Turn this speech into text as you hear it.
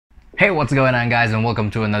Hey, what's going on guys, and welcome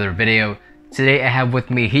to another video. Today I have with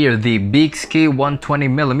me here the Bykski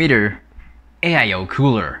 120mm AIO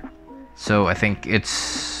cooler. So I think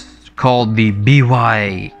it's called the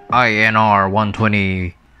BYINR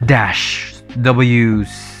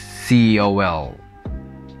 120-WCOL.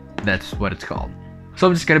 That's what it's called. So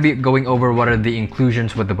I'm just gonna be going over what are the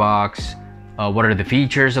inclusions with the box, what are the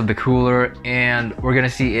features of the cooler, and we're gonna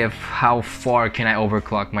see if how far can I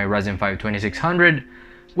overclock my Ryzen 5 2600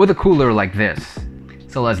 with a cooler like this.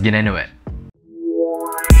 So let's get into it.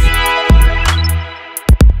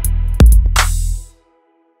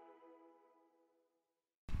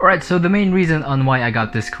 Alright, so the main reason on why I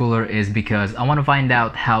got this cooler is because I want to find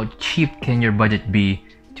out how cheap can your budget be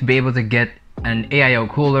to be able to get an AIO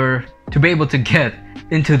cooler, to be able to get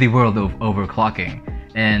into the world of overclocking.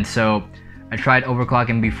 And so I tried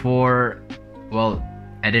overclocking before. Well,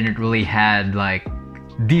 I didn't really had like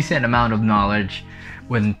decent amount of knowledge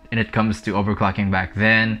when it comes to overclocking back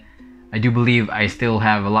then. I do believe I still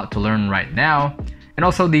have a lot to learn right now. And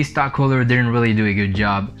also the stock cooler didn't really do a good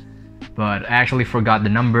job, but I actually forgot the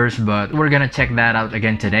numbers, but we're gonna check that out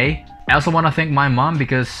again today. I also want to thank my mom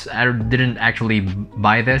because I didn't actually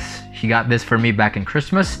buy this. She got this for me back in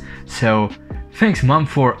Christmas. So thanks mom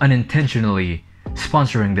for unintentionally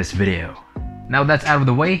sponsoring this video. Now that's out of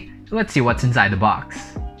the way, let's see what's inside the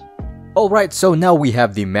box. Alright, so now we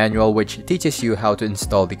have the manual which teaches you how to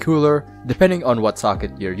install the cooler depending on what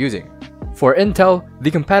socket you're using. For Intel,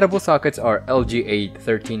 the compatible sockets are LGA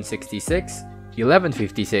 1366,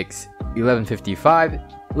 1156, 1155,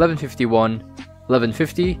 1151,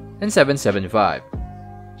 1150, and 775.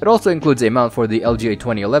 It also includes a mount for the LGA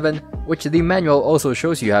 2011, which the manual also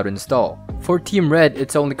shows you how to install. For Team Red,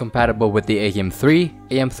 it's only compatible with the AM3,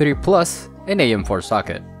 AM3 Plus, and AM4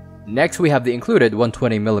 socket. Next, we have the included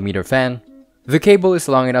 120mm fan. The cable is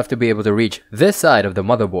long enough to be able to reach this side of the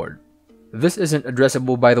motherboard. This isn't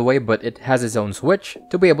addressable by the way, but it has its own switch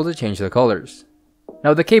to be able to change the colors.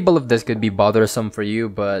 Now the cable of this could be bothersome for you,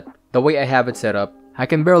 but the way I have it set up, I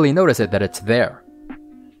can barely notice it that it's there.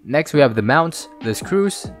 Next we have the mounts, the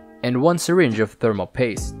screws, and one syringe of thermal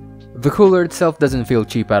paste. The cooler itself doesn't feel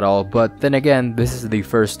cheap at all, but then again, this is the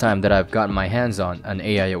first time that I've gotten my hands on an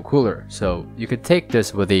AIO cooler, so you could take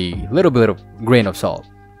this with a little bit of grain of salt.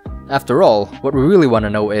 After all, what we really want to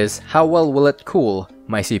know is how well will it cool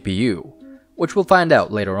my CPU, which we'll find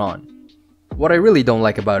out later on. What I really don't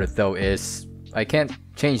like about it though is I can't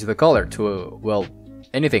change the color to, well,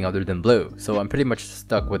 anything other than blue, so I'm pretty much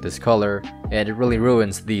stuck with this color, and it really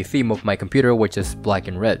ruins the theme of my computer, which is black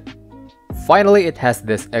and red. Finally, it has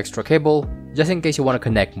this extra cable, just in case you want to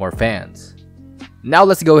connect more fans. Now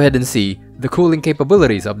let's go ahead and see the cooling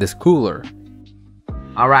capabilities of this cooler.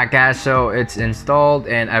 Alright guys, so it's installed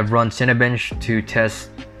and I've run Cinebench to test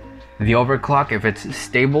the overclock if it's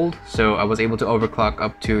stable. So I was able to overclock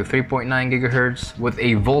up to 3.9 GHz with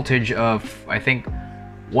a voltage of I think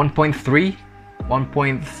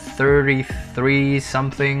 1.33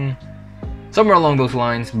 something, somewhere along those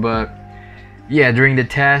lines. But yeah, during the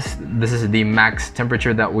test, this is the max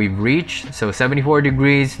temperature that we've reached, so 74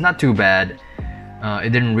 degrees, not too bad.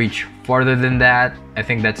 It didn't reach farther than that. I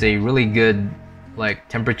think that's a really good like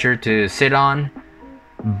temperature to sit on.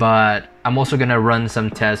 But I'm also gonna run some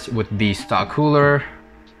tests with the stock cooler,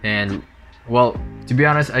 and well, to be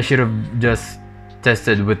honest, I should have just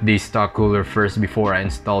tested with the stock cooler first before I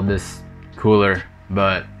installed this cooler,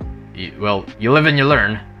 but well, you live and you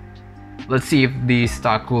learn. Let's see if the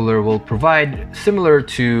stock cooler will provide similar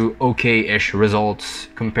to okay-ish results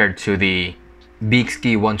compared to the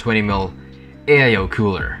Bykski 120mm AIO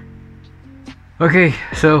cooler. Okay,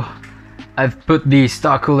 so I've put the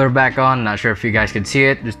stock cooler back on. Not sure if you guys can see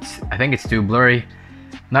it. I think it's too blurry.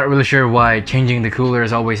 Not really sure why changing the cooler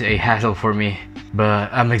is always a hassle for me,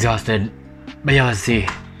 but I'm exhausted. But yeah, let's see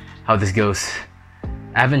how this goes.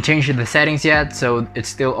 I haven't changed the settings yet, so it's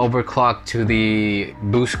still overclocked to the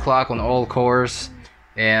boost clock on all cores,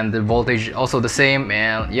 and the voltage also the same,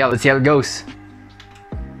 and yeah, let's see how it goes.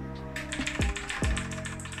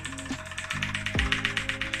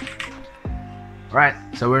 Alright,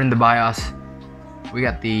 so we're in the BIOS. We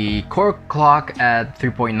got the core clock at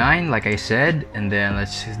 3.9 like I said, and then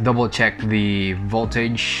let's double check the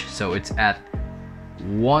voltage. So it's at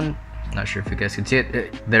 1, not sure if you guys can see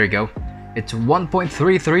it, there you go. It's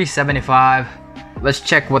 1.3375. Let's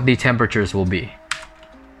check what the temperatures will be.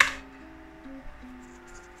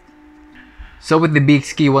 So with the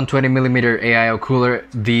Bykski 120mm AIO cooler,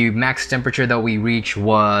 the max temperature that we reached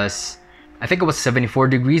was, I think it was 74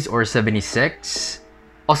 degrees or 76.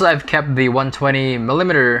 Also, I've kept the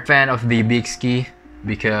 120mm fan of the Bykski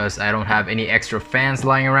because I don't have any extra fans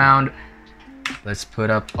lying around. Let's put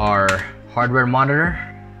up our hardware monitor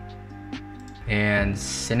and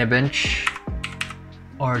Cinebench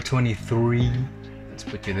R23. Let's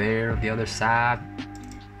put you there on the other side.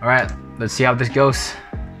 Alright, let's see how this goes.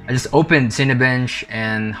 I just opened Cinebench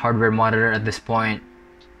and hardware monitor at this point,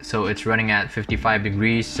 so it's running at 55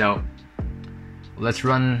 degrees. So let's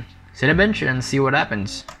run Cinebench and see what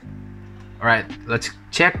happens. Alright, let's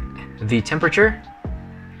check the temperature.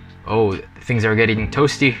 Oh, things are getting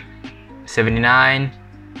toasty. 79.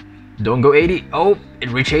 Don't go 80. Oh, it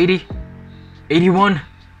reached 80. 81.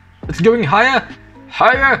 It's going higher.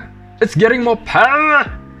 Higher. It's getting more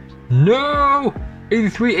power. No.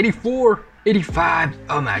 83, 84, 85.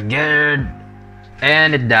 Oh my god.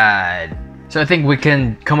 And it died. So I think we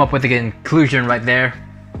can come up with a conclusion right there.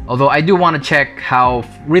 Although I do want to check how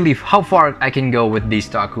far I can go with the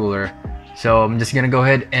stock cooler. So I'm just gonna go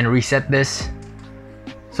ahead and reset this.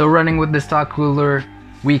 So running with the stock cooler,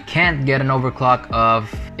 we can't get an overclock of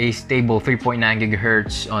a stable 3.9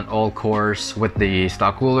 GHz on all cores with the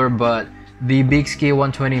stock cooler, but the Bykski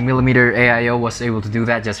 120mm AIO was able to do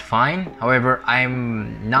that just fine. However,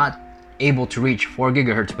 I'm not able to reach 4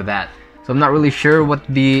 GHz with that. So I'm not really sure what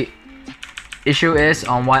the issue is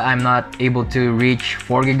on why I'm not able to reach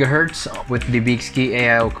 4 GHz with the Bykski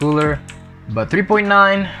AIO cooler. But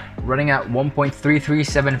 3.9 running at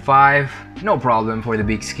 1.3375, no problem for the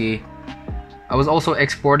Bykski. I was also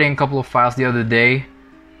exporting a couple of files the other day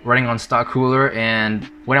running on stock cooler, and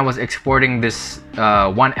when I was exporting this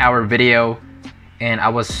 1 hour video and I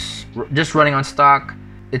was just running on stock,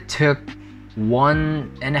 it took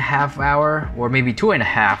 1.5 hours or maybe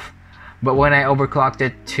 2.5, but when I overclocked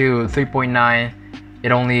it to 3.9,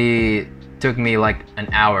 it only took me like an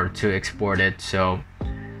hour to export it. So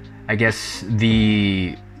I guess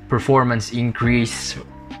the performance increase,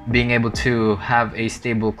 being able to have a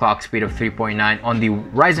stable clock speed of 3.9 on the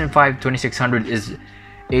Ryzen 5 2600 is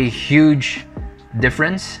a huge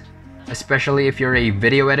difference, especially if you're a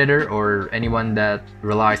video editor or anyone that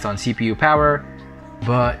relies on CPU power.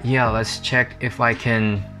 But yeah, let's check if I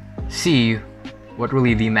can see what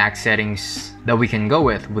really the max settings that we can go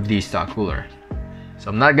with the stock cooler. So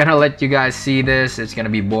I'm not gonna let you guys see this, it's gonna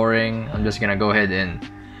be boring. I'm just gonna go ahead and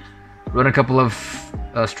run a couple of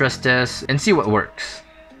stress tests and see what works.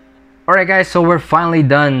 Alright guys, so we're finally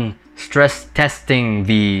done stress testing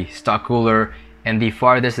the stock cooler, and the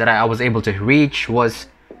farthest that I was able to reach was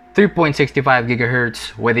 3.65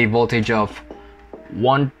 GHz with a voltage of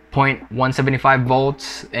 1.175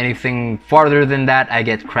 volts. Anything farther than that, I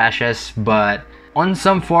get crashes. But on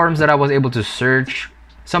some forums that I was able to search,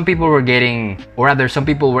 some people were getting, or rather some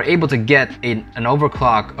people were able to get an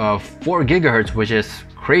overclock of 4 GHz, which is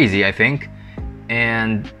crazy, I think.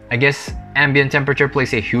 And I guess ambient temperature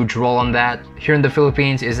plays a huge role on that. Here in the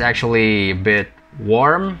Philippines is actually a bit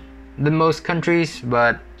warm than most countries,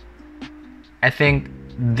 but I think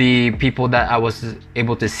the people that I was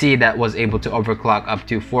able to see that was able to overclock up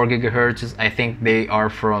to 4 GHz, I think they are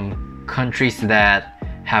from countries that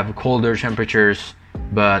have colder temperatures,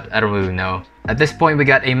 but I don't really know. At this point, we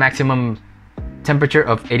got a maximum temperature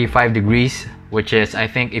of 85 degrees, which is, I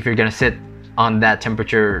think, if you're gonna sit on that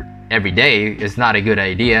temperature every day, is not a good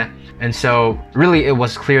idea. And so really it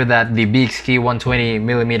was clear that the Bykski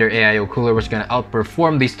 120mm AIO cooler was going to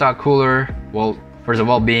outperform the stock cooler. Well, first of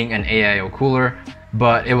all, being an AIO cooler,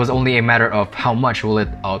 but it was only a matter of how much will it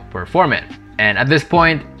outperform it. And at this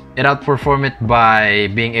point, it outperformed it by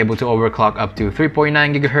being able to overclock up to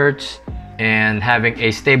 3.9 GHz and having a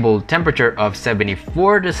stable temperature of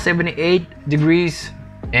 74 to 78 degrees.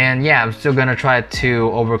 And yeah, I'm still gonna try to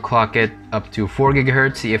overclock it up to 4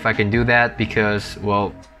 GHz, see if I can do that, because,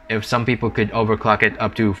 well, if some people could overclock it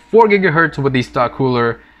up to 4 GHz with the stock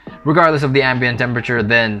cooler, regardless of the ambient temperature,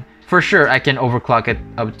 then for sure I can overclock it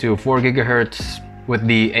up to 4 GHz with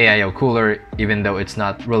the AIO cooler, even though it's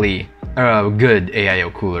not really a good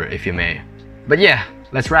AIO cooler, if you may. But yeah,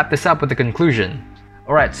 let's wrap this up with the conclusion.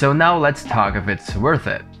 Alright, so now let's talk if it's worth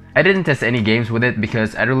it. I didn't test any games with it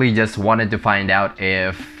because I really just wanted to find out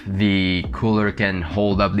if the cooler can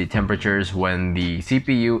hold up the temperatures when the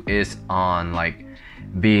CPU is on, like,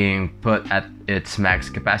 being put at its max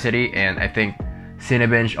capacity, and I think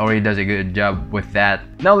Cinebench already does a good job with that.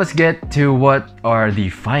 Now let's get to what are the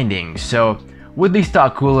findings. So with the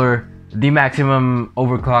stock cooler, the maximum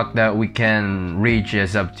overclock that we can reach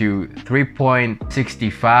is up to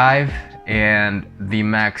 3.65, and the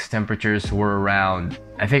max temperatures were around,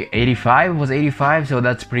 I think 85 was 85, so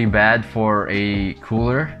that's pretty bad for a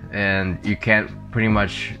cooler, and you can't pretty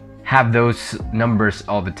much have those numbers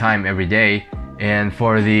all the time every day. And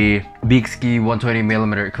for the Bykski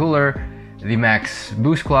 120mm cooler, The max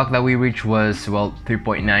boost clock that we reached was, well,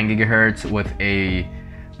 3.9 gigahertz with a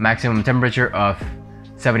maximum temperature of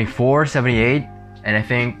 74, 78, and I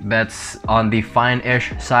think that's on the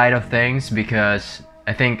fine-ish side of things, because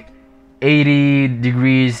I think 80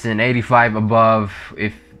 degrees and 85 above,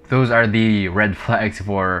 if those are the red flags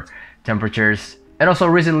for temperatures. And also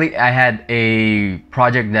recently I had a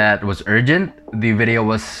project that was urgent. The video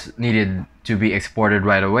was needed to be exported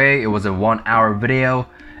right away. It was a 1-hour video.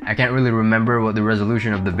 I can't really remember what the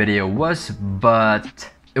resolution of the video was,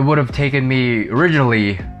 but it would have taken me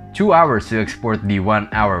originally 2 hours to export the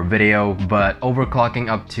 1-hour video, but overclocking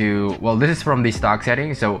up to, well, this is from the stock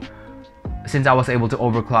setting, so since I was able to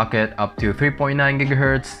overclock it up to 3.9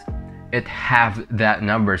 gigahertz, it halved that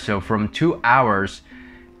number. So from 2 hours,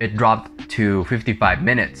 it dropped to 55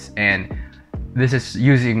 minutes. And this is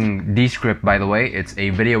using Descript, by the way. It's a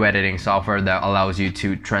video editing software that allows you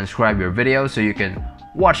to transcribe your video so you can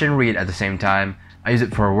watch and read at the same time. I use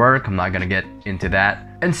it for work. I'm not gonna get into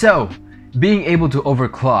that. And so, being able to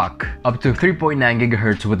overclock up to 3.9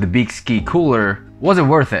 gigahertz with the Bykski cooler, was it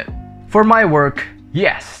worth it? For my work,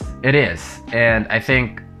 yes, it is. And I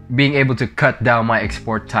think being able to cut down my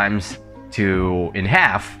export times in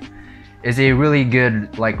half is a really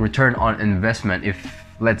good return on investment if,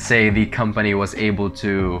 let's say, the company was able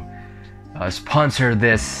to sponsor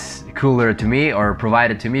this cooler to me or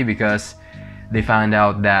provide it to me, because they found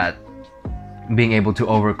out that being able to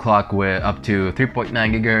overclock with up to 3.9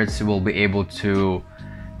 gigahertz will be able to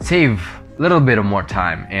save a little bit of more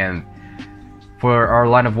time, and for our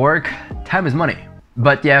line of work, time is money.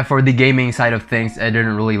 But yeah, for the gaming side of things, I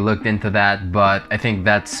didn't really look into that, but I think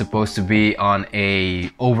that's supposed to be on a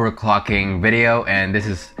overclocking video, and this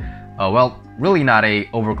is well, really not a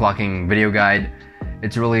overclocking video guide.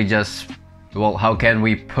 It's really just, well, how can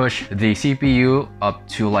we push the CPU up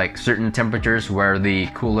to certain temperatures where the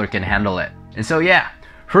cooler can handle it. And so yeah,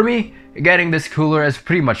 for me, getting this cooler is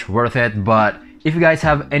pretty much worth it. But if you guys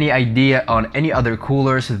have any idea on any other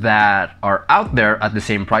coolers that are out there at the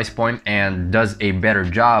same price point and does a better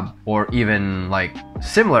job, or even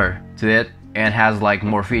similar to it and has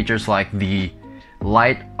more features, like the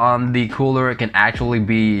light on the cooler can actually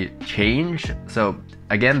be changed. So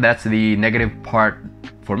again, that's the negative part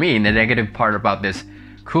for me, the negative part about this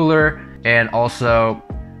cooler. And also,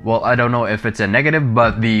 well, I don't know if it's a negative,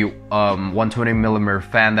 but the 120mm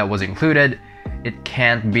fan that was included, it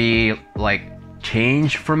can't be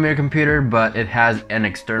changed from your computer, but it has an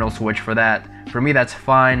external switch for that. For me, that's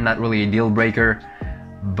fine, not really a deal breaker.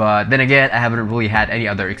 But then again, I haven't really had any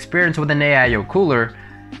other experience with an AIO cooler,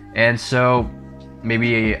 and so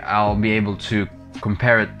maybe I'll be able to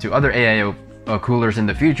compare it to other AIO coolers in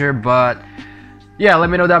the future. But yeah, let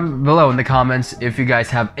me know down below in the comments if you guys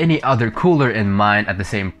have any other cooler in mind at the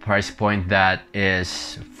same price point that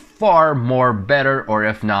is far more better, or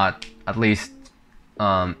if not, at least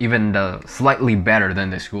even slightly better than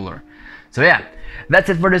this cooler. So yeah, that's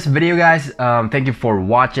it for this video, guys. Thank you for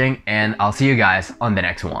watching, and I'll see you guys on the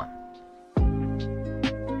next one.